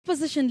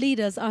opposition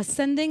leaders are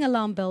sending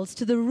alarm bells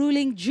to the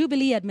ruling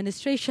Jubilee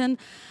administration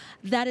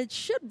that it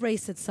should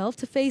brace itself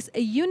to face a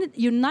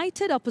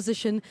united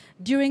opposition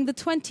during the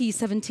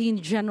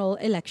 2017 general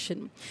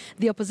election.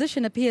 The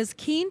opposition appears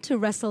keen to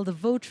wrestle the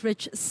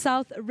vote-rich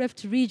South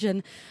Rift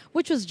region,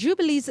 which was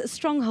Jubilee's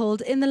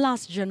stronghold in the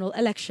last general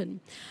election.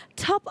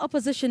 Top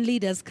opposition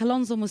leaders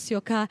Kalonzo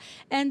Musyoka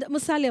and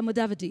Musalia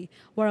Mudavadi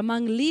were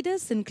among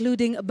leaders,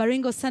 including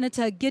Baringo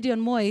Senator Gideon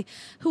Moi,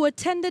 who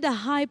attended a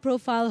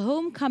high-profile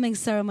homecoming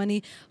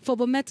ceremony for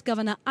Bomet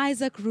Governor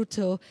Isaac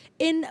Ruto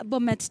in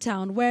Bomet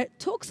town, where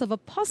talks of a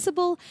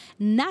possible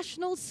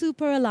national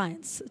super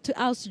alliance to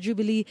oust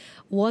Jubilee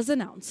was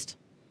announced.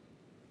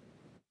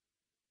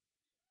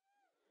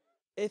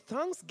 A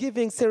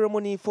Thanksgiving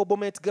ceremony for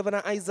Bomet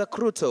Governor Isaac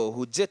Ruto,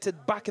 who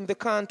jetted back in the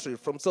country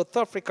from South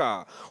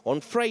Africa on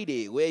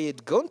Friday, where he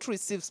had gone to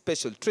receive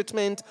special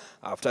treatment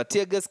after a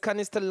tear gas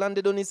canister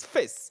landed on his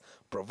face,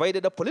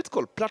 provided a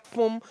political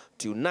platform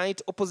to unite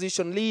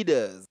opposition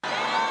leaders.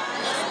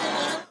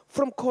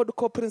 From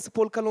CODCO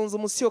Principal Kalonzo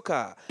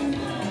Musyoka,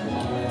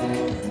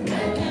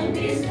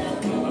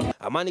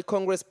 Amani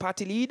Congress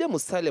Party leader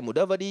Musalia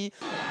Mudavadi,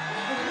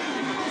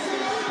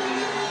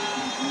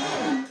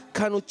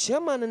 Kanu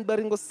Chairman and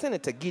Baringo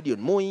Senator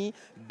Gideon Moi,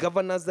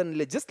 governors and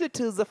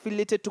legislators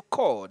affiliated to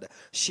CORD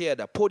shared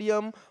a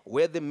podium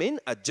where the main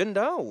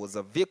agenda was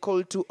a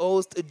vehicle to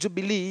oust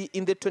Jubilee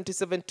in the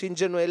 2017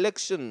 general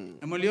election.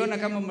 Mliona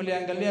kama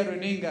mliangalia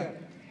runinga,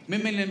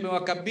 mimi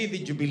nimewakabidhi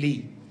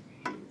Jubilee.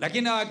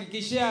 Lakini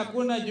nawahakikishia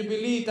hakuna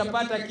Jubilee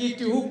itapata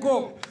kiti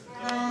huko.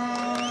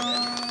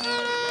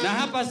 Na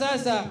hapa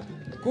sasa,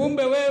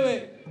 kumbe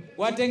wewe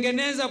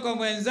watengeneza kwa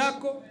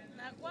mwenzako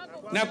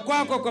na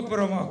kwako kwa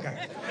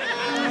poromoka.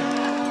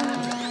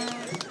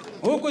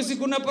 Huku si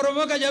kuna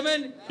poromoka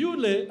jameni?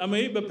 Yule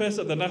ameiba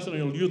pesa the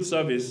National Youth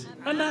Service,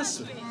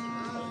 anaswe.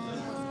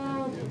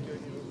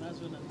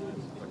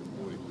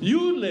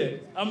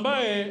 Yule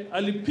ambaye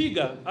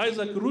alipiga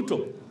Isaac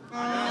Ruto,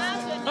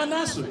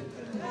 anaswe.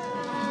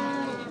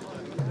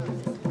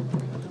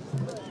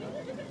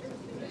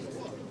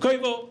 Kwa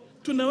hivyo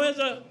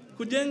tunaweza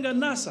kujenga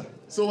NASA.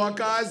 So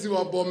wakazi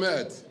wa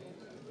Bomet,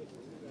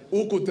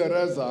 huku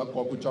Teresa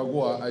kwa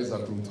kuchagua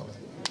Isaac Ruto.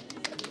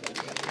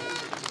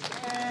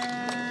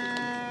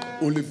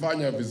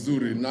 Ulifanya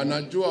vizuri na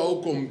najua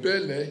huko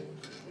mbele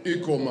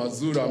iko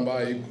mazuri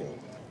ambayo iko.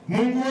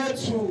 Mungu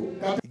wetu.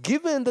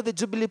 Given that the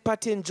Jubilee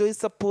Party enjoys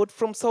support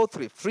from South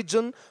Rift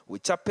region,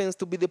 which happens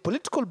to be the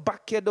political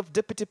backyard of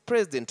Deputy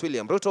President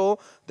William Ruto,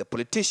 the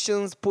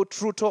politicians put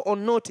Ruto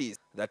on notice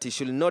that he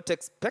should not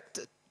expect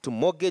to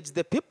mortgage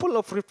the people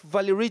of Rift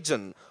Valley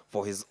region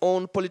for his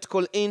own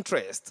political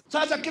interest.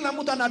 Sasa kila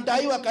mtu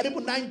anadaiwa karibu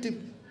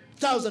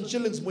 90,000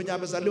 shillings mwenye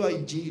amezaliwa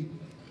nchi.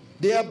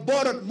 They have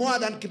borrowed more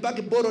than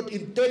Kibaki borrowed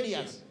in 10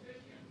 years.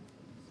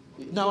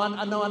 Na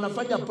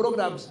wanafanya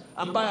programs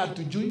ambayo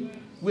hatujui.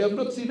 We have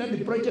not seen any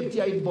project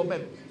here in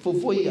Bomet for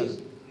 4 years.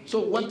 So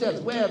what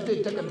else? Where have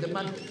they taken the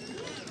money?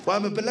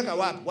 Wamepeleka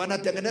wapi?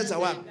 Wanatengeneza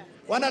wapi?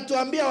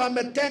 Wanatuambia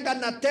wametenga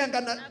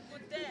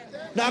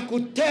na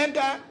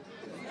kutenga.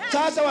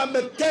 Sasa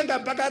wametenga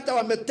mpaka hata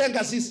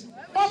wametenga sisi.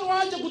 Watu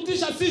waache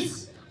kutisha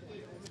sisi.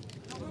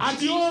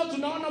 Ati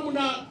tunaona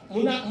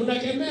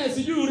mnakemea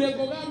sijui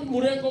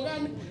mrengo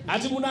gani,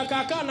 ati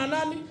mnakaa na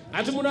nani,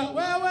 ati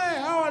wewe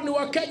hawa ni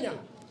wa Kenya.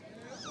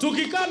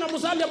 Tukikaa na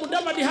Musalia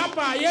Mudavadi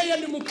hapa yeye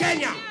ni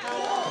Mkenya.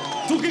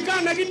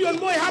 Tukikaa na Gideon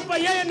Moi hapa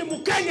yeye ni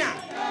Mkenya.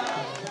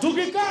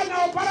 Tukikaa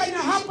na Oparanya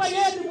hapa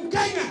yeye ni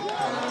Mkenya.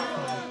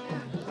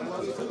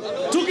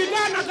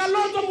 Tukikaa na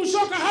Kalonzo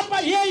Musyoka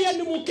hapa yeye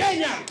ni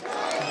Mkenya.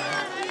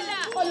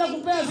 Wala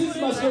kupea sisi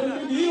mastori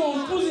hiyo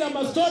upuzi ya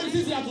mastori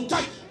sisi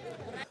hatutaki.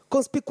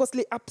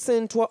 Conspicuously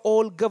absent were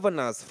all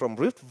governors from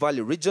Rift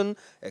Valley region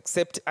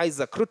except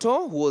Isaac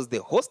Ruto, who was the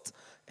host.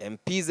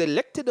 MPs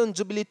elected on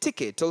Jubilee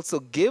ticket also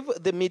gave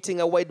the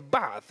meeting a wide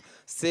berth,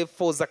 save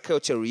for Zakeo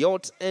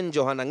Cheriot and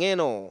Johanna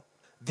Ngeno.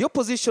 The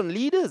opposition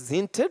leaders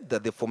hinted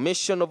that the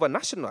formation of a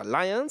national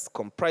alliance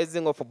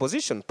comprising of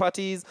opposition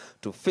parties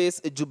to face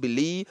a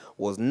Jubilee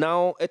was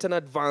now at an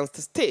advanced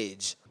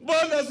stage.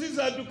 Bwana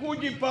sisi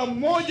hatukuji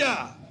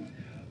pamoja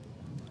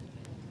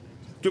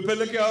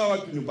tupeleke hawa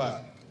watu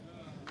nyumbani.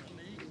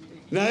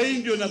 Na hii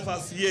ndio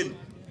nafasi yenu.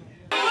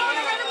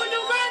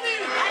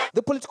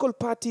 The political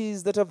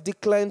parties that have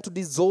declined to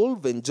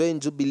dissolve and join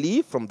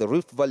Jubilee from the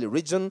Rift Valley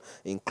region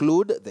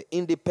include the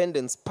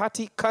Independence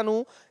Party,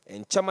 KANU,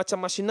 and Chama cha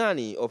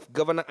Mashinani of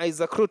Governor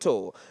Isaac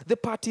Ruto. The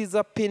parties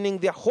are pinning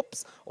their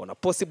hopes on a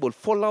possible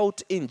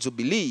fallout in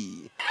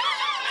Jubilee.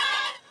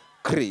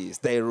 Chris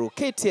Dairu,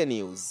 KTN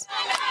News.